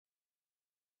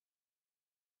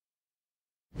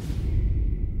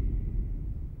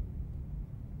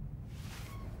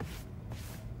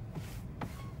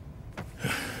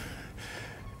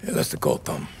Hey, that's the call,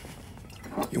 Tom.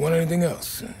 You want anything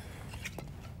else?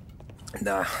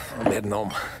 Nah, I'm heading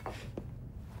home.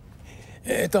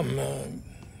 Hey, Tom,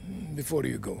 before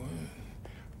you go,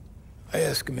 I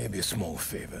ask maybe a small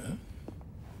favor. Huh?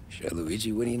 Sure,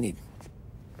 Luigi, what do you need?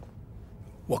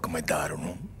 Walk my daughter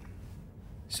home.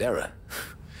 Sarah?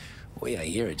 Way I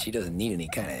hear it, she doesn't need any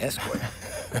kind of escort.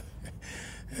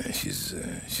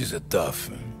 She's a tough.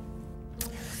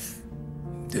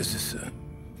 There's this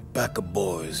pack of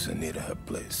boys near her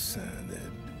place. They're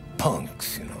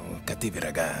punks, you know, cattivi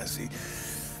ragazzi.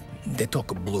 They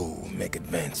talk blue, make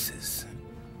advances.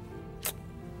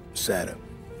 Sarah,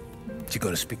 she's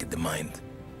gonna speak at the mind.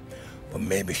 But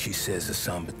maybe she says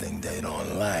something they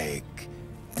don't like.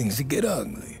 Things get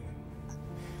ugly.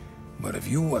 But if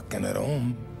you walking at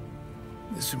home,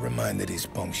 this reminder these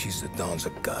punks she's the Don's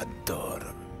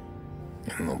goddaughter.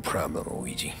 No problem,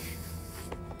 Luigi.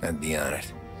 I'd be honored.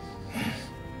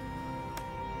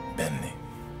 Benny.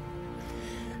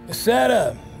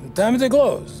 Sarah, time to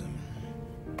close.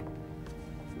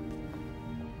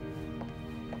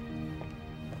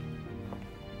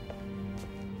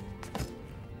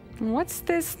 What's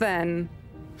this then?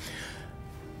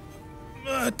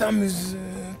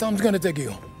 Tom's gonna take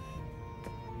you.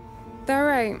 All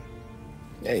right.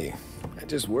 Hey, I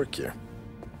just work here.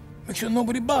 Make sure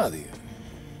nobody bother you.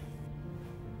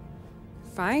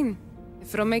 Fine.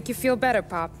 If it'll make you feel better,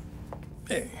 Pop.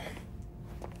 Hey.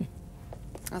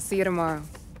 I'll see you tomorrow.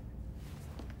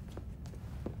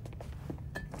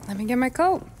 Let me get my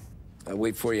coat. I'll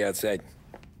wait for you outside.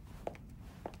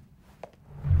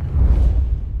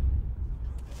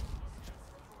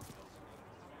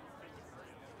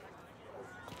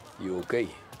 You okay?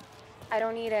 I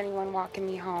don't need anyone walking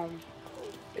me home.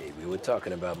 Hey, we were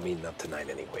talking about meeting up tonight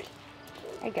anyway.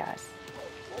 I guess.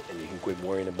 And you can quit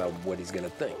worrying about what he's gonna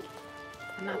think.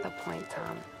 Not the point,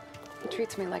 Tom. He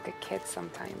treats me like a kid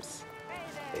sometimes.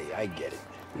 Hey, I get it.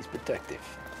 He's protective.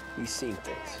 He's seen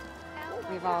things.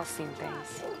 We've all seen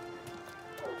things.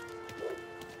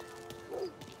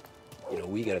 You know,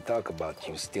 we gotta talk about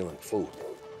you stealing food.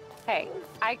 Hey,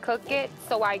 I cook it,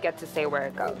 so I get to say where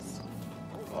it goes.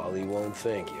 Ollie won't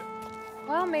thank you.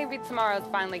 Well, maybe tomorrow's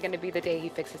finally gonna be the day he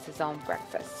fixes his own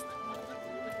breakfast.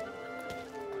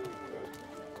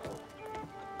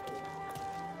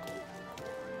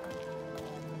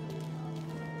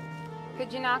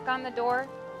 Could you knock on the door?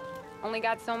 Only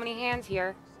got so many hands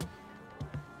here.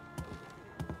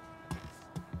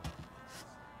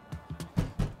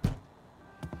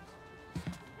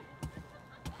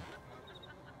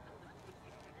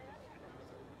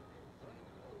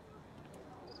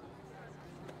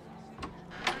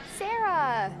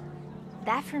 Sarah!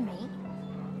 That for me?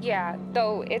 Yeah,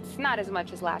 though it's not as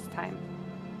much as last time.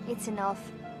 It's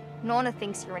enough. Nona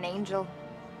thinks you're an angel.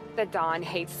 The Don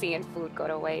hates seeing food go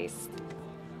to waste.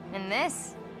 And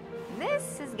this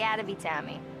has gotta be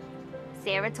Tommy.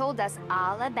 Sarah told us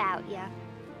all about ya.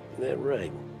 That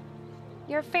right?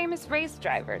 You're a famous race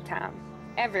driver, Tom.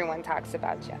 Everyone talks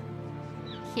about you.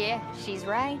 Yeah, she's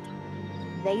right.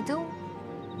 They do.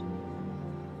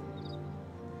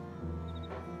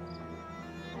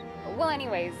 Well,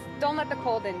 anyways, don't let the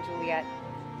cold in, Juliet.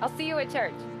 I'll see you at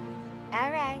church.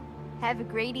 All right. Have a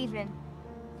great evening.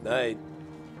 Night.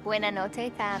 Buena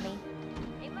noche, Tommy.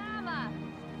 Hey, Mama!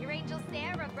 Your angel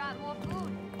Sarah brought more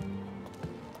food.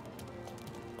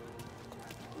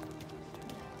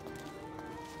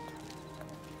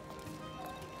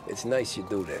 It's nice you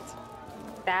do that.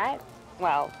 That?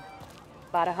 Well,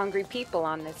 a lot of hungry people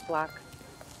on this block.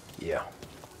 Yeah.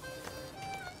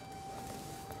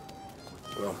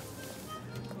 Well,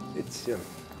 it's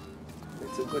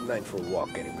a good night for a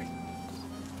walk anyway.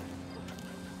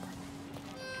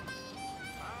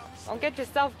 Don't get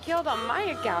yourself killed on my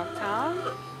account, Tom.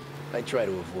 I try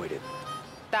to avoid it.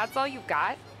 That's all you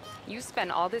got? You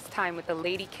spend all this time with a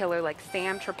lady killer like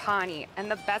Sam Trapani,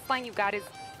 and the best line you got is,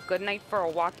 "Good night for a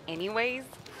walk anyways"?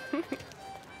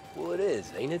 Well, it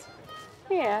is, ain't it?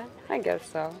 Yeah, I guess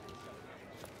so.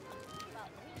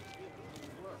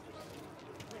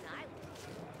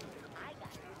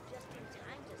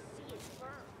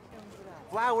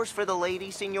 Flowers for the lady,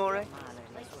 signore?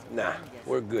 Nah,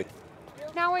 we're good.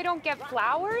 Now I don't get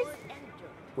flowers?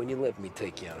 When you let me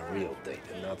take you on a real date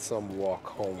and not some walk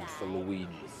home for Luigi,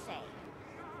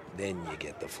 then you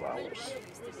get the flowers.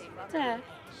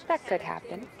 That could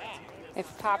happen.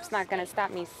 If Pop's not gonna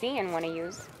stop me seeing one of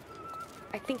yous.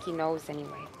 I think he knows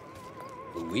anyway.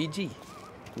 Luigi?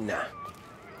 Nah.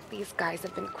 These guys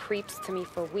have been creeps to me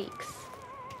for weeks.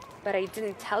 But I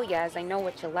didn't tell you as I know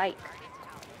what you like.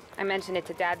 I mentioned it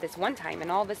to Dad this one time,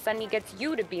 and all of a sudden he gets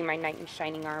you to be my knight in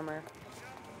shining armor.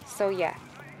 So yeah,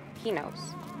 he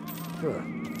knows. Huh.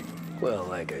 Well,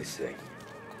 like I say,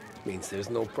 means there's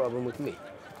no problem with me.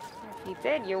 If you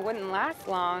did, you wouldn't last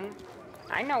long.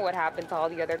 I know what happened to all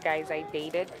the other guys I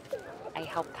dated. I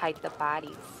helped hide the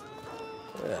bodies.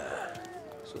 Ah,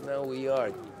 so now we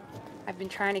are. I've been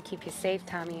trying to keep you safe,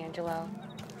 Tommy Angelo,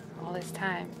 all this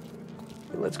time.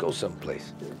 Let's go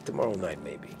someplace. Tomorrow night,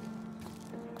 maybe.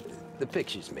 The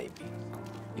pictures, maybe.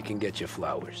 You can get your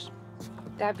flowers.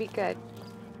 That'd be good.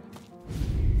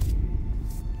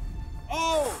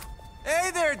 Oh!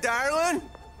 Hey there, darling!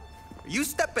 Are you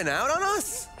stepping out on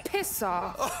us? Piss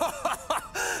off.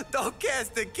 Don't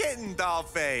cast a kitten,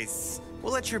 dollface.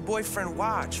 We'll let your boyfriend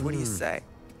watch. What do you say?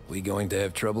 We going to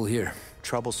have trouble here?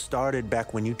 Trouble started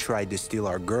back when you tried to steal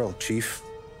our girl, Chief.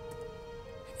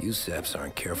 You saps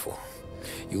aren't careful.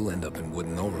 You'll end up in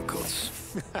wooden overcoats.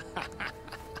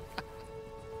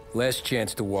 Last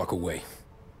chance to walk away.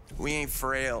 We ain't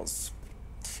frails.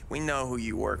 We know who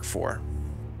you work for.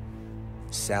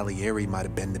 Salieri might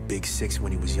have been the big six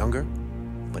when he was younger,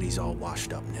 but he's all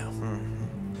washed up now.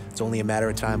 It's only a matter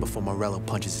of time before Morello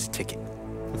punches his ticket.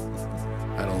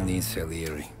 I don't need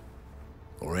Salieri.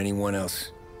 Or anyone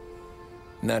else.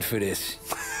 Not for this.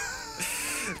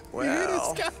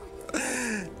 Well,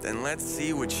 then let's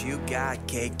see what you got,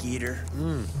 cake eater.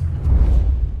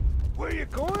 Where you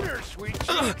going there, sweet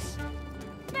cheeks?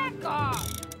 Back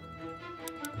off!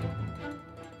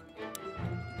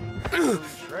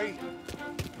 Right.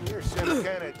 You're some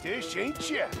kind of dish, ain't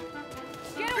you?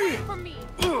 Get away from me!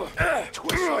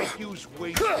 Twist like you's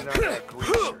wasted on that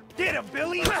greaser. Get him,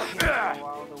 Billy!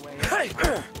 All the way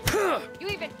up. You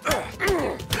even...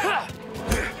 You're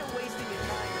wasting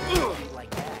your time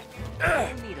like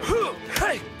that. You need a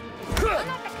I'm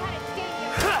not the kind of date you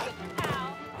like, pal.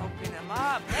 open him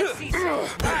up. Let's see some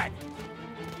blood.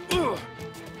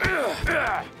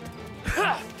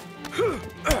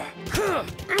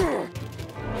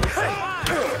 Come on,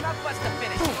 there's enough of us to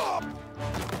finish.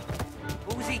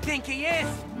 Who's he think he is?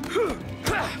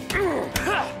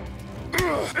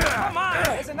 Come on,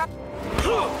 there's enough.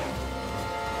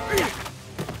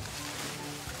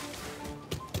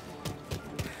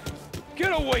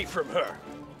 Get away from her!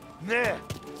 Nah.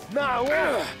 Nah,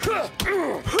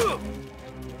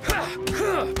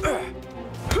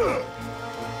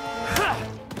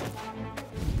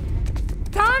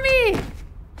 Tommy!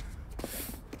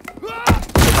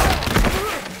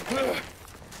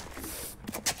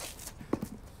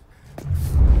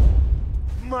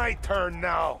 my turn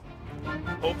now.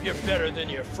 Hope you're better than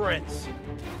your friends.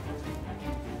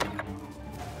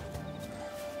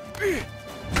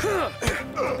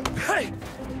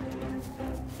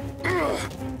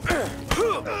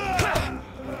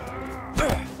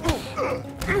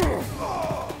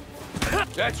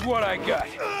 That's what I got,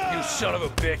 you son of a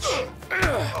bitch.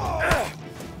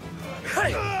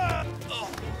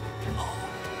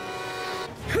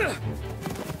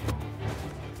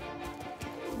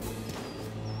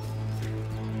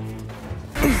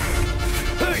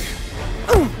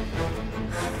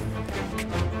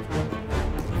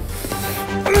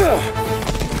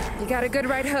 You got a good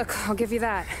right hook, I'll give you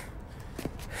that.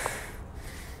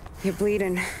 You're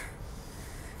bleeding.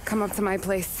 Come up to my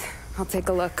place. I'll take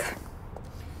a look.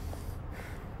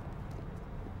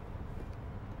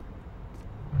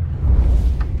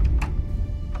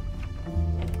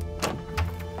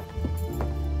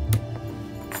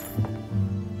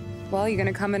 Well, you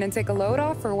gonna come in and take a load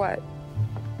off, or what?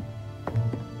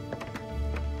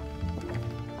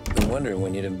 Been wondering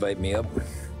when you'd invite me up.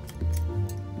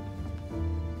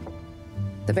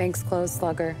 The bank's closed,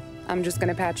 Slugger. I'm just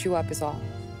gonna patch you up is all.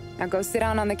 Now go sit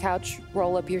down on the couch,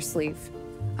 roll up your sleeve.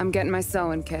 I'm getting my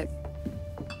sewing kit.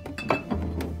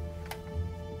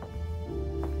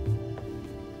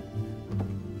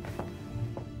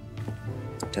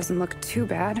 Doesn't look too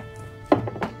bad.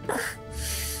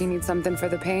 You need something for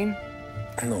the pain?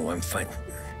 No, I'm fine.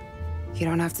 You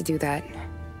don't have to do that.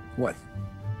 What?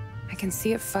 I can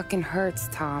see it fucking hurts,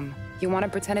 Tom. You want to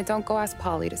pretend it don't? Go ask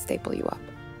Polly to staple you up.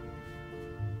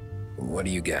 What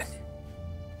do you got?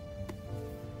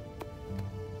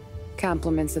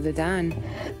 Compliments of the Don.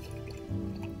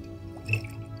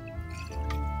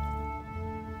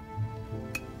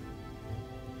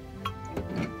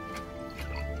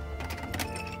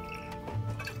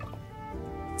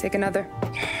 Take another.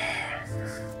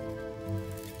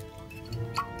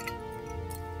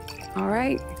 All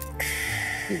right.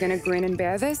 You gonna grin and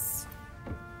bear this?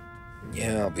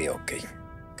 Yeah, I'll be okay.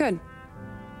 Good.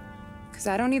 Because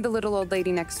I don't need the little old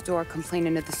lady next door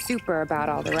complaining to the super about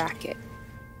all the racket.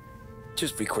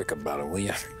 Just be quick about it, will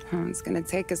ya? It's gonna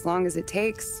take as long as it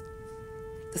takes.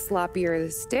 The sloppier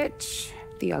the stitch,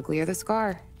 the uglier the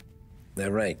scar.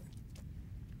 That right?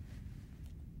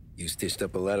 You stitched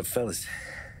up a lot of fellas.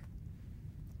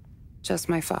 Just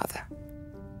my father.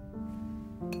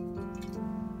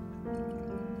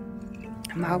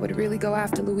 Ma would really go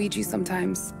after Luigi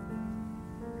sometimes.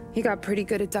 He got pretty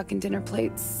good at ducking dinner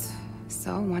plates.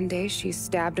 So one day she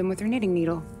stabbed him with her knitting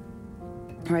needle.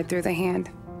 Right through the hand.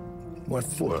 What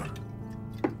for?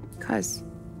 'Cause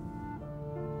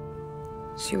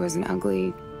she was an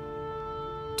ugly,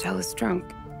 jealous drunk.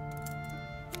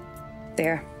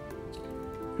 There.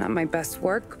 Not my best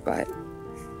work, but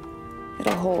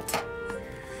it'll hold.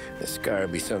 The scar will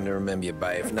be something to remember you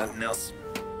by, if nothing else.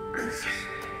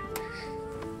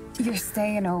 You're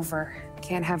staying over.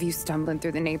 Can't have you stumbling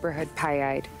through the neighborhood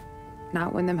pie-eyed.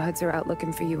 Not when them hoods are out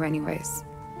looking for you anyways.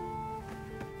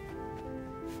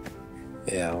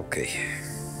 Yeah, okay.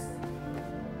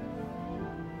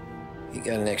 You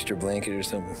got an extra blanket or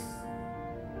something?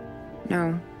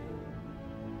 No.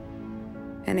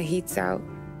 And the heat's out.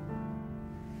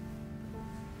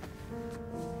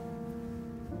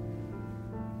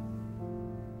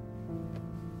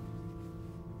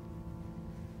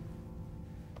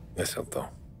 Eso todo.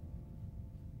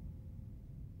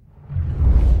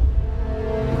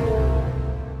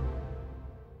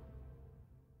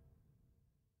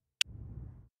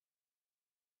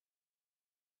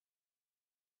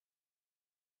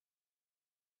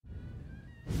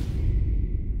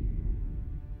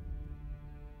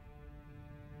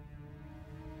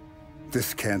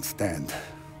 This can't stand.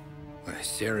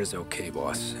 Sarah's okay,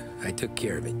 boss. I took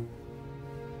care of it.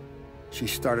 She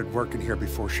started working here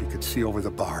before she could see over the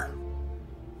bar.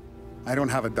 I don't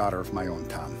have a daughter of my own,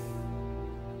 Tom.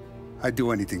 I'd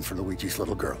do anything for Luigi's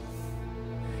little girl.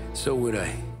 So would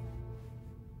I.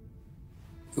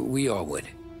 We all would.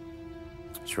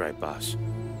 That's right, boss.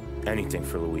 Anything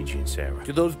for Luigi and Sarah.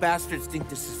 Do those bastards think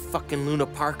this is fucking Luna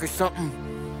Park or something?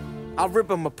 I'll rip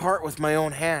them apart with my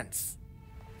own hands.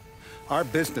 Our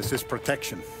business is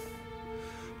protection.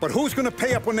 But who's gonna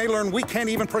pay up when they learn we can't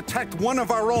even protect one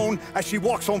of our own as she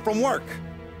walks home from work?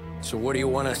 So what do you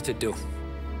want us to do?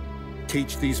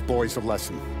 Teach these boys a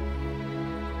lesson.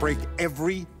 Break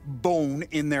every bone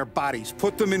in their bodies,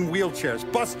 put them in wheelchairs,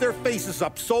 bust their faces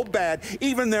up so bad,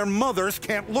 even their mothers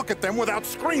can't look at them without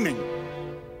screaming.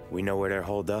 We know where they're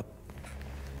holed up?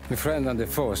 My friend on the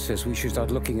force says we should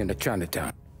start looking into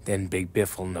Chinatown. Then Big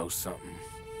Biff will know something.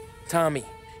 Tommy,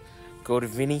 go to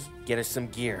Vinny, get us some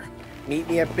gear. Meet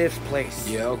me at Biff's place.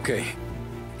 Yeah, okay.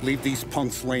 Leave these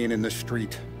punks laying in the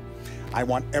street. I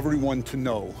want everyone to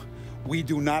know we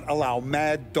do not allow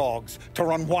mad dogs to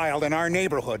run wild in our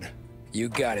neighborhood. You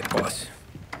got it, boss.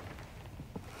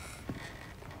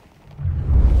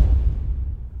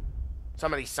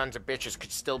 Some of these sons of bitches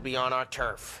could still be on our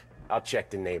turf. I'll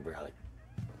check the neighborhood.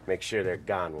 Make sure they're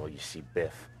gone while you see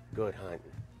Biff. Good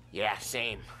hunting. Yeah,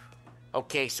 same.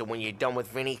 Okay, so when you're done with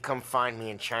Vinny, come find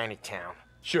me in Chinatown.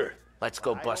 Sure. Let's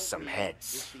go bust some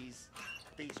heads.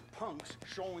 These punks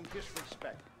showing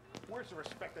disrespect. Where's the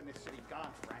respect in this city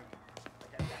gone, Frank?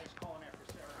 I got guys calling after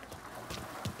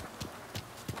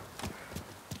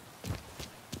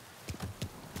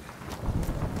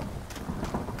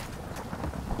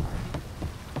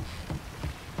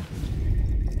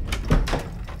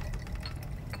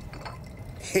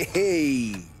Sarah.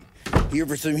 Hey, here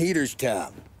for some heaters,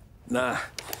 Tom? Nah,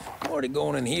 I'm already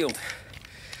going and healed.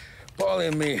 Paulie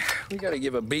and me, we gotta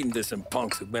give a beating to some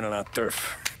punks who've been on our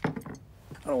turf.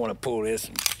 I don't want to pull this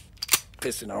and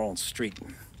piss in our own street.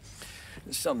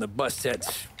 There's something to bust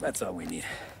heads. That's all we need.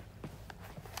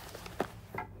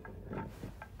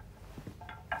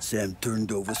 Sam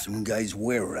turned over some guy's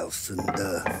warehouse and,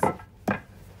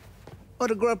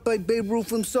 autographed by Babe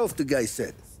Ruth himself, the guy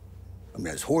said. I mean,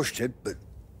 that's horse shit, but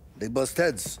they bust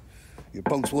heads. Your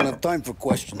punks won't have time for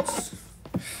questions.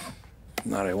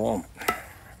 No, they won't.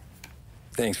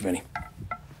 Thanks, Vinny.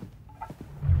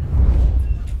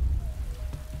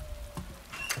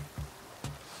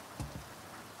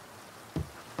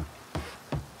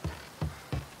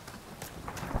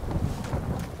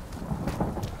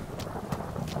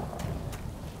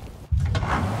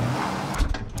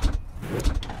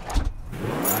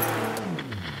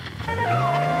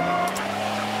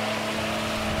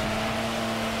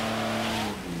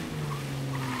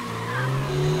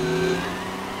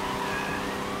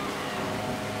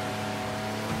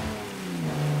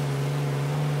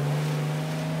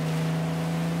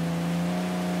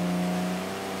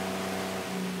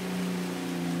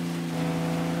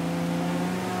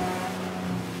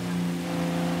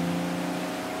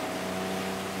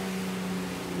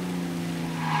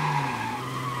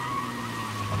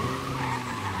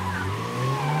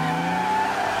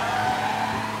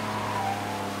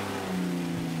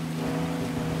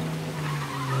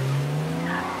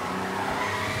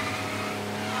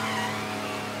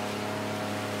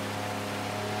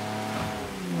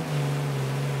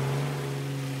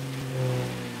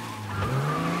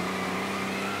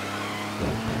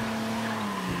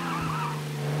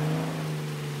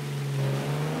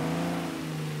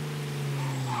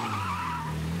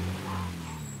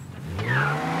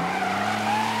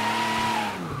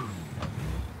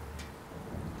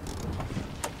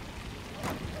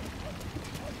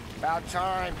 about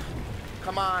time.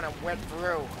 Come on, I'm wet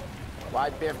through. Why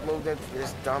Biff moved into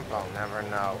this dump, I'll never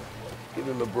know. Give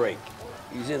him a break.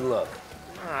 He's in luck.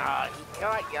 He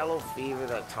got yellow fever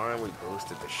that time we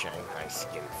boosted the Shanghai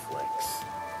skin flicks.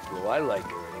 Well, I like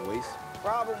her anyways.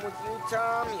 Problem with you,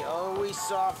 Tom, you're always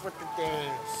soft with the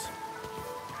dames.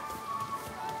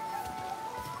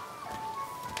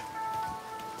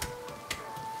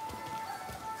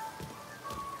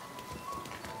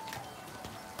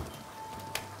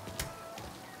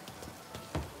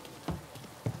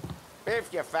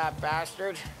 Biff, you fat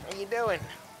bastard. How you doing?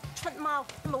 出貓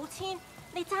老千，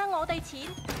你爭我哋錢，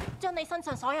將你身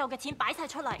上所有嘅錢擺晒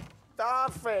出嚟。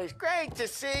Dollface, great to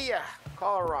see you.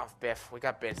 Call her off, Biff. We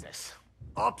got business.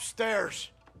 Upstairs,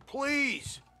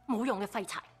 please. 冇用嘅廢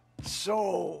柴。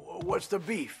So, what's the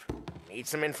beef? Need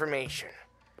some information.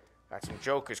 Got some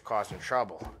jokers causing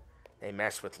trouble. They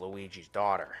mess with Luigi's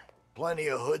daughter. Plenty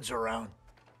of hoods around.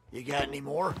 You got any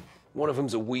more? One of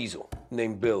them's a weasel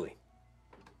named Billy.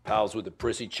 Pals with a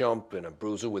prissy chump and a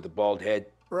bruiser with a bald head.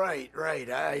 Right,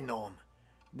 I know them.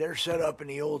 They're set up in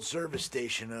the old service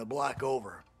station a block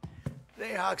over.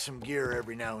 They hawk some gear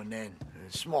every now and then.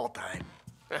 Small time.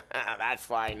 That's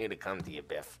why I knew to come to you,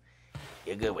 Biff.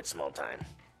 You're good with small time.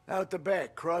 Out the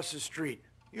back, cross the street.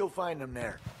 You'll find them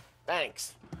there.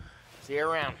 Thanks. See you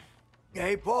around.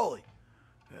 Hey, Paulie.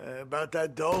 About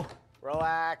that dough?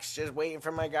 Relax, just waiting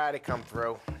for my guy to come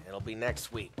through. It'll be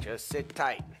next week. Just sit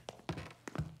tight.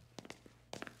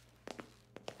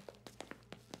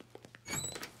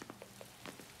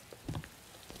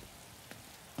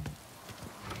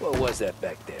 What was that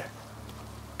back there?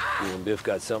 You and Biff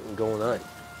got something going on.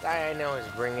 Guy I know is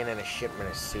bringing in a shipment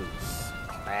of suits.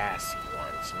 Classy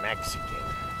ones, Mexican.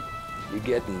 You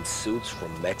getting suits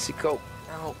from Mexico?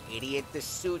 No, idiot. The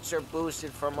suits are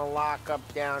boosted from a lockup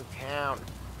downtown.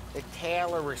 The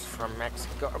tailor is from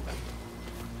Mexico.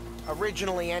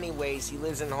 Originally, anyways, he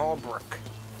lives in Holbrook.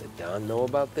 Did Don know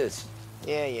about this?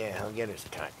 Yeah, he'll get his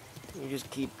cut. You just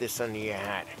keep this under your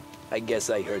hat. I guess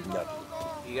I heard nothing.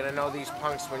 You gonna know these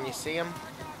punks when you see them?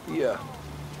 Yeah.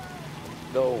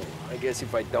 Though, I guess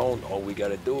if I don't, all we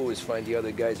gotta do is find the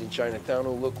other guys in Chinatown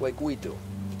who look like we do.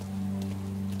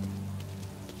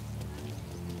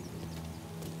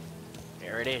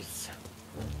 There it is.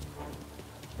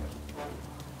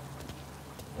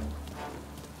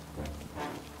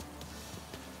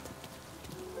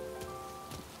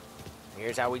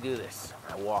 Here's how we do this.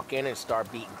 I walk in and start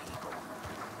beating people.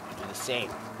 You do the same.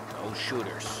 No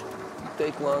shooters. You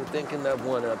take long thinking that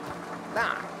one up?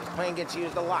 Nah, this plane gets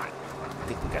used a lot. I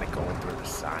think we gotta go in through the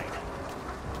side.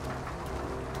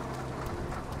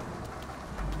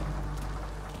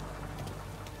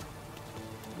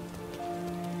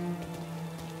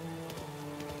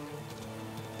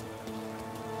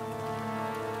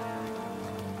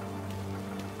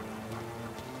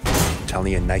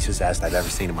 Telling you, nicest ass I've ever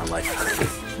seen in my life.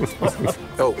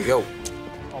 Yo.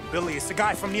 Oh, Billy, it's the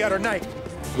guy from the other night.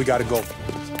 We gotta go.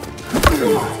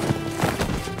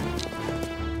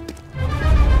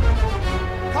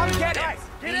 Come get him!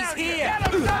 He's here!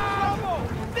 Get him now!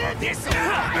 This is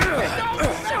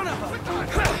son of a...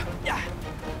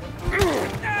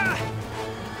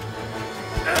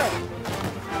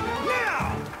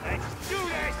 Now! Let's do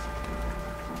this!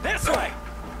 This way!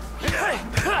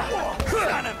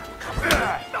 Son of a...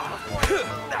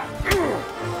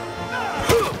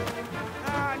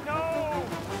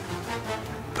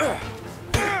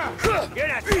 no! Get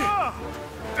it!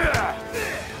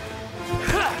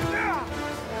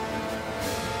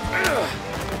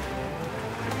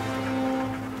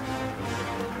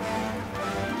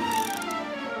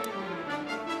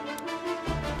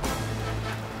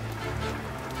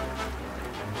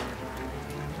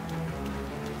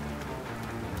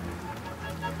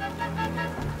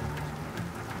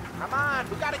 Come on,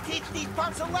 we gotta teach these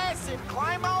punks a lesson.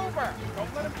 Climb over.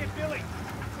 Don't let him get Billy.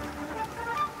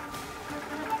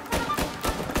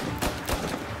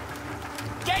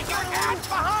 Get your ass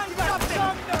behind something!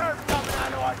 Something to hurt coming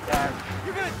on out there.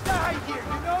 You're gonna die here,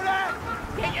 you know that?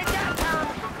 Get your gun, Tom.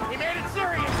 He made it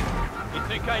serious. You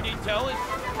think I need telling?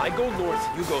 I go north,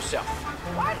 you go south.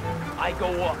 What? I go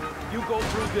up, you go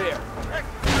through there.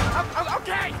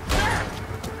 Okay, sure.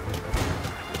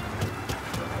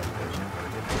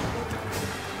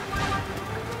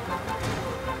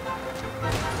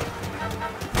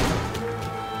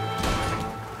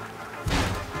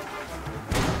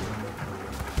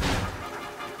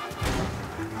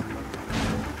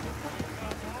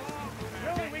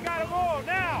 Billy, we gotta move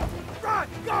now! Run,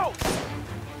 go!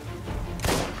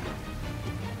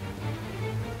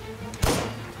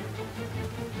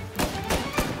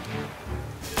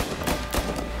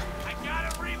 I got him!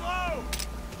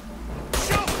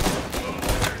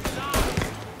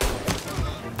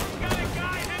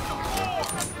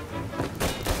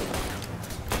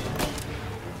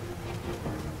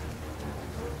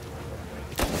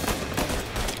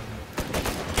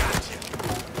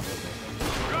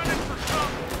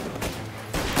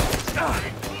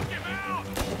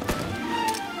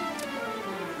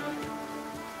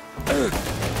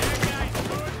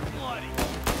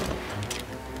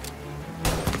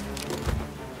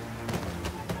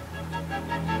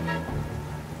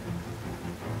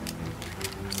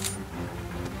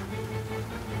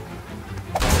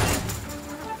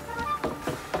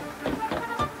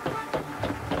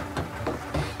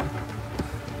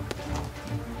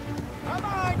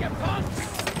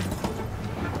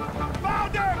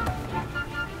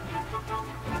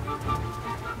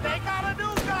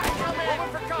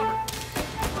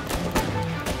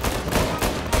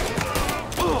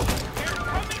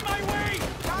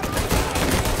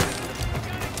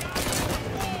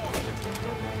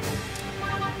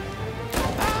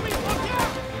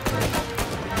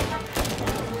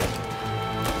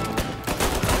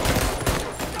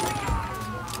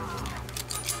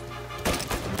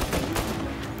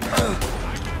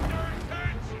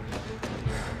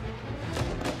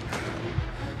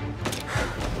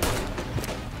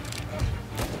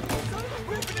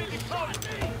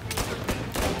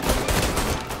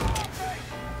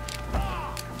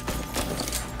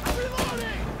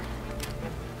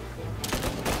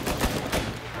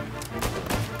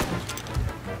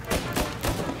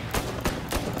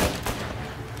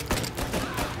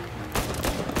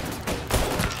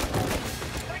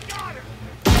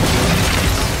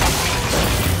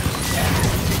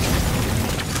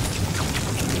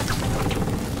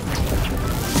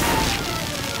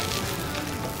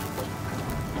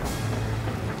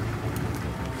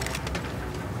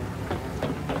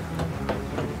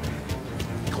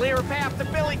 Clear a path to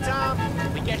Billy, Tom.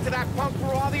 We get to that punk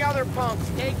through all the other punks.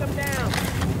 Take them down.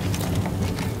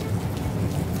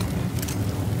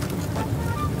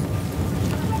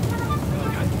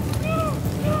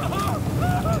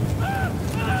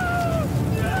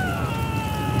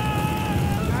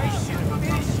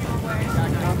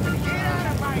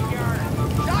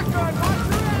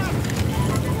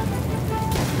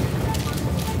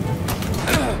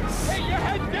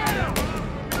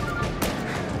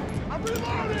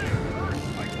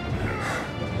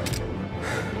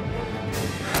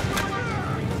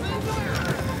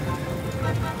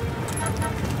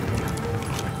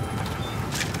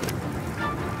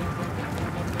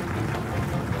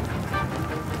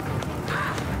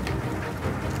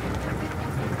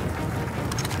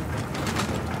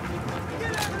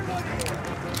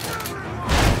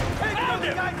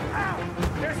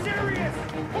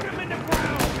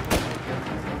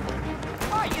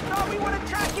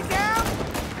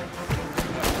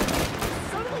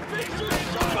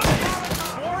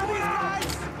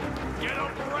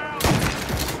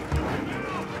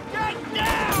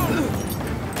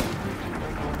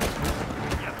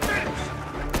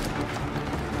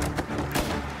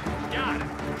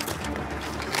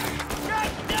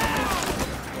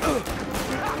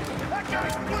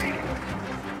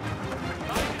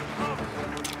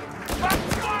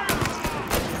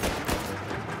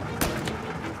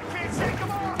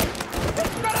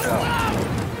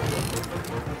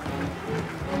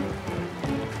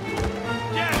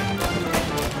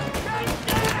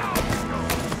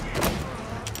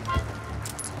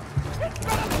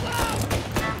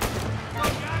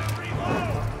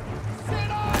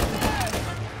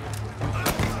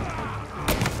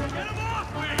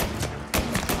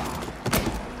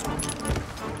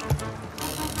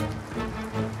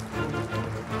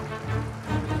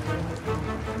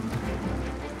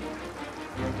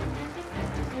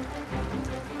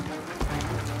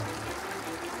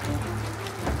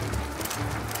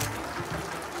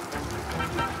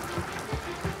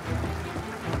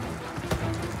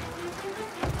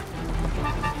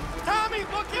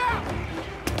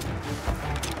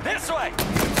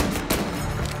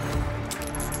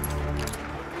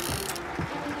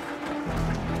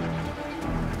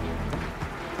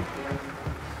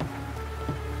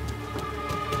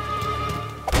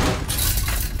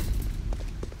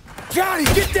 Johnny,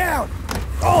 get down!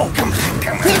 Oh, come on,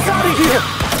 get us out of here!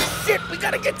 Shit, we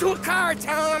gotta get to a car,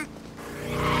 Tom!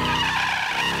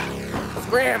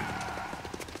 Scram!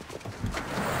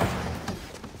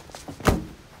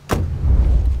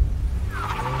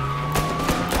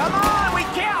 Come on, we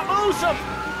can't lose him!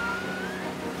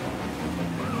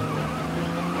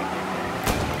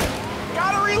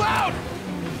 Gotta reload!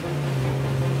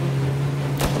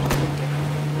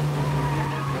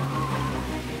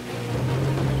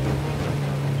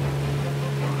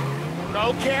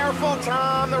 Go careful,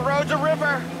 Tom. The road's a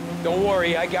river. Don't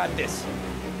worry, I got this.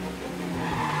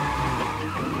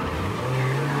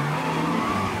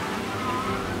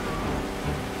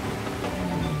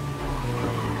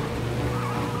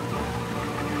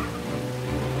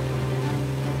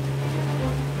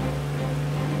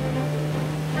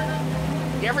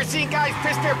 You ever seen guys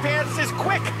piss their pants this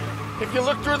quick? If you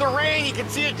look through the rain, you can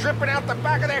see it dripping out the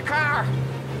back of their car.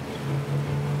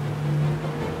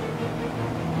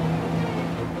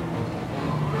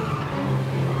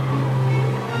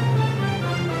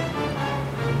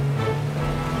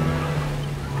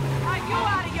 Are you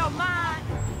out of your mind?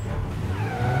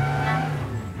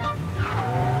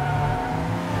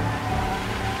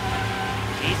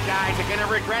 These guys are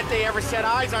gonna regret they ever set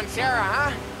eyes on Sarah,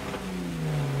 huh?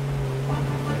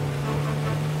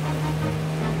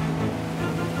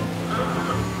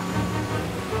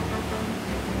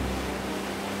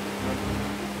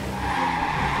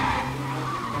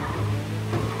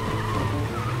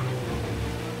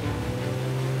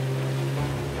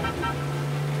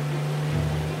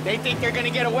 They think they're gonna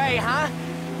get away, huh?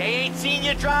 They ain't seen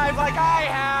you drive like I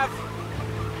have.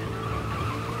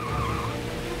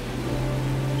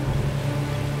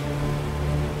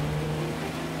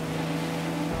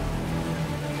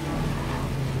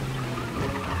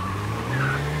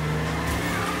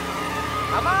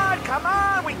 Come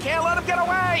on, we can't let them get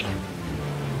away.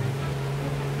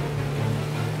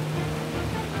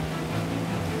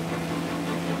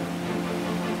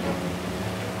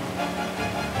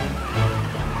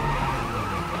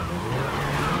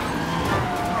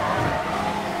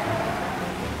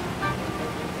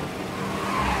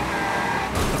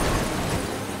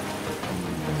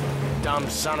 Dumb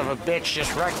son of a bitch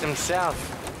just wrecked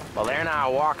himself. Well, they're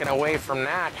not walking away from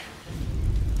that.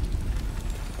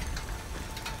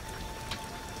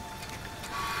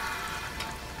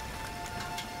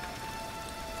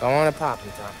 Go on and pop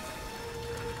him, Tom.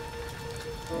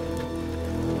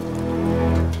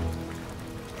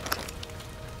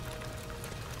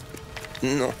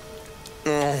 No.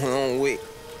 No, wait.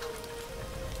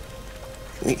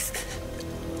 Please.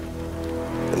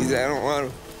 Please, I don't want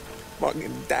to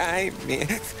fucking die, man.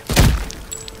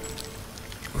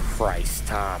 Christ,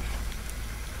 Tom.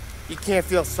 You can't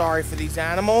feel sorry for these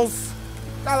animals.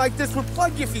 A guy like this would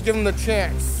plug you if you give him the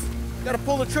chance. You gotta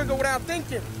pull the trigger without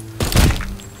thinking.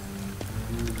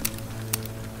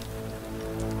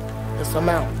 Guess I'm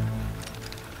out.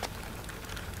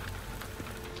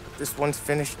 This one's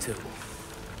finished too.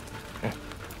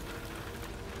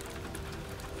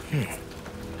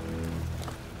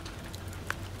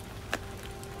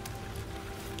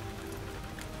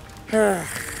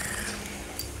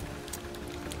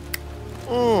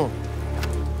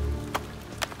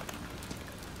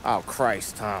 Oh,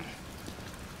 Christ, Tom.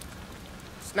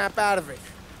 Snap out of it.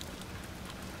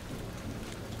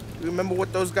 You remember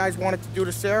what those guys wanted to do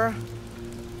to Sarah?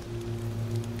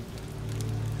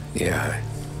 Yeah.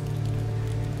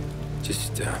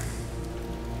 Just,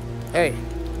 Hey.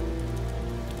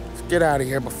 Let's get out of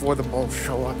here before the bulls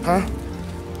show up, huh?